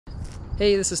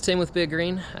Hey, this is Tim with Big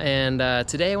Green, and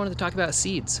today I wanted to talk about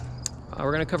seeds.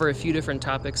 We're going to cover a few different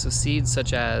topics of seeds,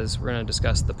 such as we're going to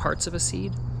discuss the parts of a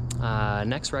seed.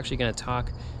 Next, we're actually going to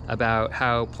talk about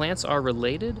how plants are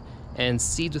related and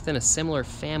seeds within a similar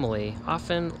family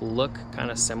often look kind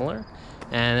of similar.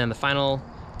 And then the final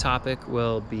topic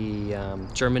will be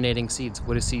germinating seeds.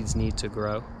 What do seeds need to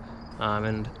grow?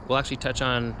 And we'll actually touch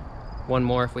on one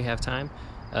more if we have time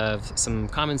of some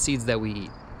common seeds that we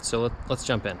eat. So let's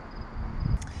jump in.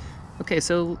 Okay,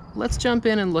 so let's jump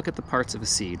in and look at the parts of a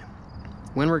seed.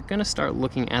 When we're going to start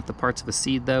looking at the parts of a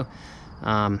seed, though,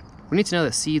 we need to know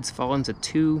that seeds fall into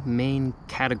two main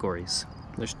categories.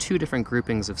 There's two different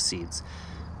groupings of seeds.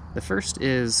 The first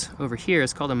is over here,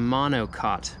 it's called a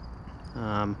monocot.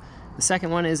 The second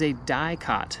one is a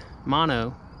dicot.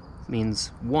 Mono means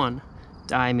one,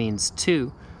 di means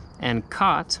two, and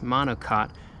cot,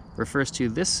 monocot, refers to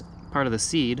this part of the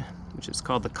seed, which is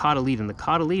called the cotyledon. The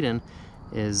cotyledon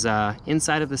is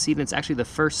inside of the seed, and it's actually the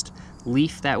first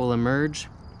leaf that will emerge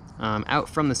out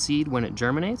from the seed when it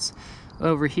germinates.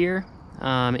 Over here,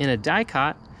 in a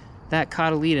dicot, that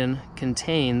cotyledon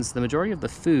contains the majority of the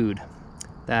food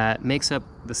that makes up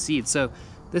the seed. So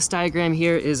this diagram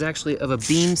here is actually of a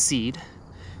bean seed,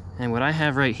 and what I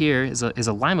have right here is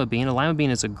a lima bean. A lima bean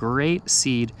is a great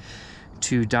seed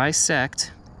to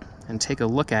dissect and take a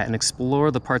look at and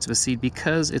explore the parts of a seed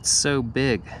because it's so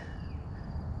big.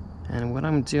 And what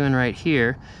I'm doing right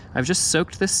here, I've just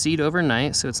soaked this seed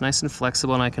overnight so it's nice and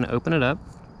flexible and I can open it up.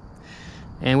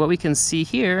 And what we can see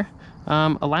here,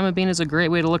 a lima bean is a great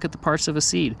way to look at the parts of a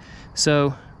seed.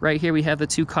 So right here we have the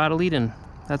two cotyledon,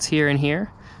 that's here and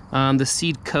here. The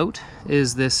seed coat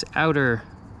is this outer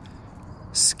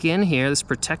skin here, this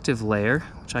protective layer,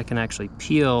 which I can actually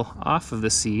peel off of the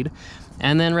seed.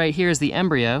 And then right here is the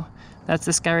embryo. That's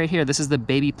this guy right here. This is the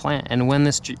baby plant, and when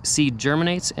this seed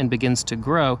germinates and begins to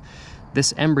grow,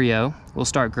 this embryo will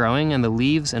start growing and the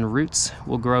leaves and roots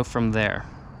will grow from there.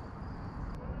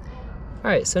 All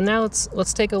right, so now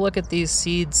let's take a look at these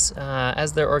seeds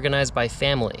as they're organized by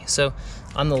family. So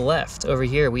on the left over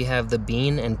here we have the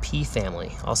bean and pea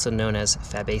family, also known as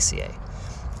Fabaceae.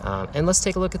 And let's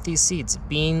take a look at these seeds: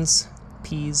 beans,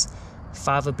 peas,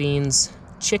 fava beans,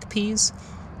 chickpeas,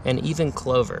 and even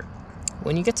clover.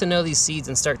 When you get to know these seeds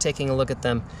and start taking a look at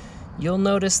them, you'll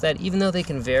notice that even though they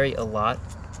can vary a lot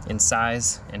in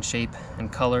size and shape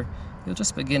and color, you'll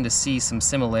just begin to see some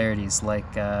similarities,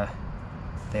 like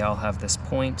they all have this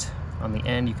point on the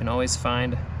end. You can always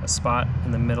find a spot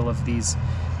in the middle of these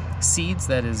seeds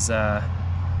that is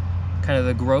kind of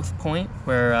the growth point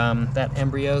where that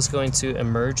embryo is going to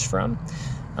emerge from.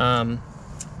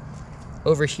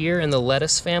 Over here in the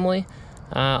lettuce family,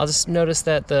 I'll just notice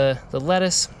that the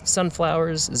lettuce,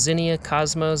 sunflowers, zinnia,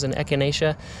 cosmos, and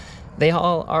echinacea, they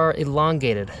all are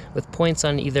elongated with points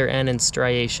on either end and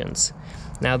striations.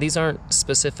 Now these aren't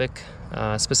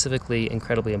specifically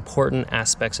incredibly important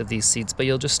aspects of these seeds, but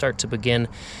you'll just start to begin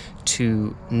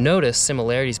to notice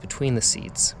similarities between the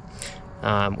seeds.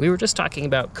 We were just talking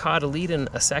about cotyledon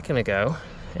a second ago,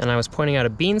 and I was pointing out a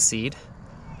bean seed,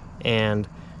 and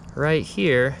right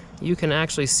here you can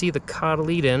actually see the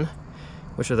cotyledon,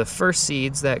 which are the first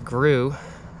seeds that grew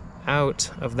out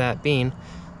of that bean.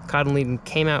 Cotyledon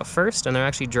came out first, and they're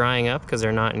actually drying up because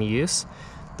they're not in use.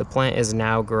 The plant is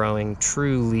now growing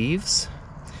true leaves.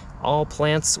 All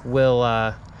plants will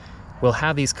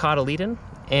have these cotyledon,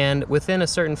 and within a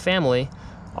certain family,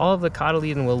 all of the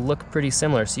cotyledon will look pretty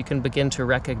similar. So you can begin to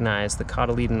recognize the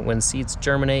cotyledon when seeds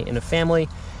germinate in a family.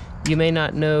 You may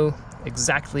not know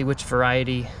exactly which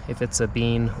variety, if it's a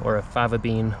bean or a fava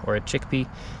bean or a chickpea,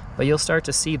 but you'll start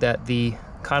to see that the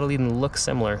cotyledon looks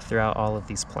similar throughout all of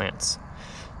these plants.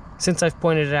 Since I've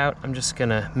pointed it out, I'm just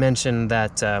gonna mention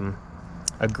that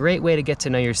a great way to get to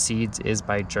know your seeds is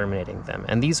by germinating them.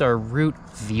 And these are root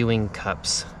viewing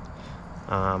cups.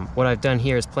 What I've done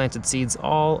here is planted seeds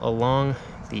all along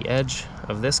the edge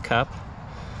of this cup.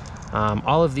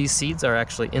 All of these seeds are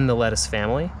actually in the lettuce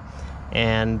family,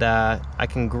 and I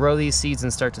can grow these seeds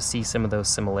and start to see some of those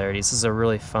similarities. This is a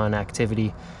really fun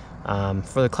activity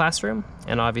for the classroom,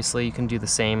 and obviously you can do the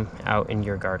same out in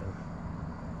your garden.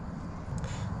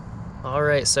 All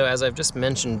right, so as I've just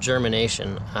mentioned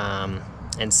germination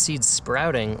and seed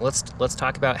sprouting, let's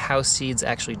talk about how seeds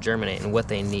actually germinate and what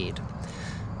they need.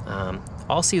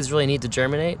 All seeds really need to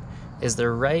germinate is the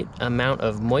right amount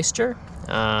of moisture,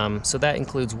 so that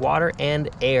includes water and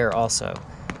air also.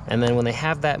 And then when they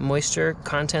have that moisture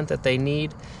content that they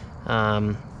need,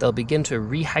 they'll begin to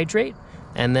rehydrate,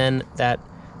 and then that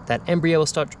embryo will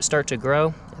start to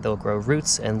grow. They'll grow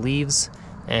roots and leaves,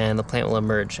 and the plant will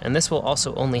emerge. And this will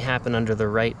also only happen under the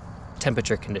right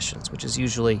temperature conditions, which is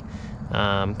usually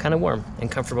kind of warm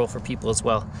and comfortable for people as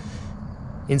well.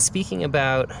 In speaking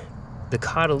about the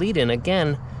cotyledon,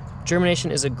 again,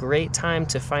 germination is a great time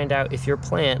to find out if your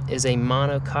plant is a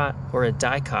monocot or a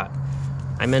dicot.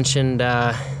 I mentioned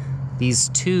these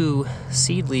two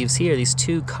seed leaves here, these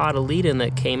two cotyledon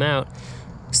that came out.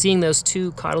 Seeing those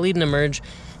two cotyledon emerge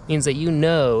means that you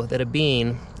know that a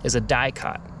bean is a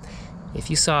dicot. If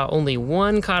you saw only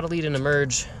one cotyledon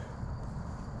emerge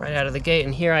right out of the gate,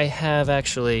 and here I have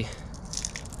actually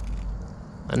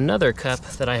another cup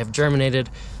that I have germinated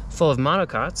full of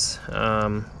monocots.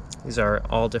 These are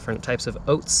all different types of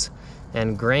oats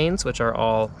and grains, which are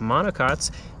all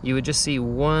monocots. You would just see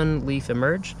one leaf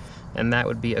emerge, and that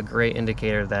would be a great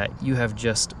indicator that you have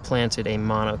just planted a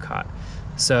monocot.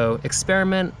 So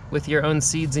experiment with your own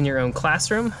seeds in your own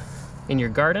classroom, in your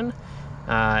garden.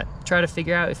 Try to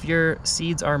figure out if your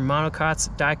seeds are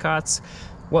monocots, dicots,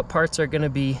 what parts are going to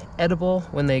be edible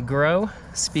when they grow.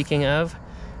 Speaking of,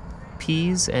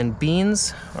 peas and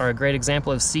beans are a great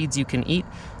example of seeds you can eat,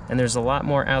 and there's a lot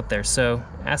more out there. So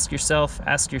ask yourself,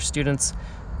 ask your students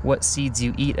what seeds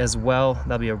you eat as well.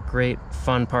 That'll be a great,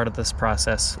 fun part of this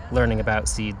process, learning about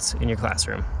seeds in your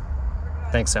classroom.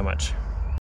 Thanks so much.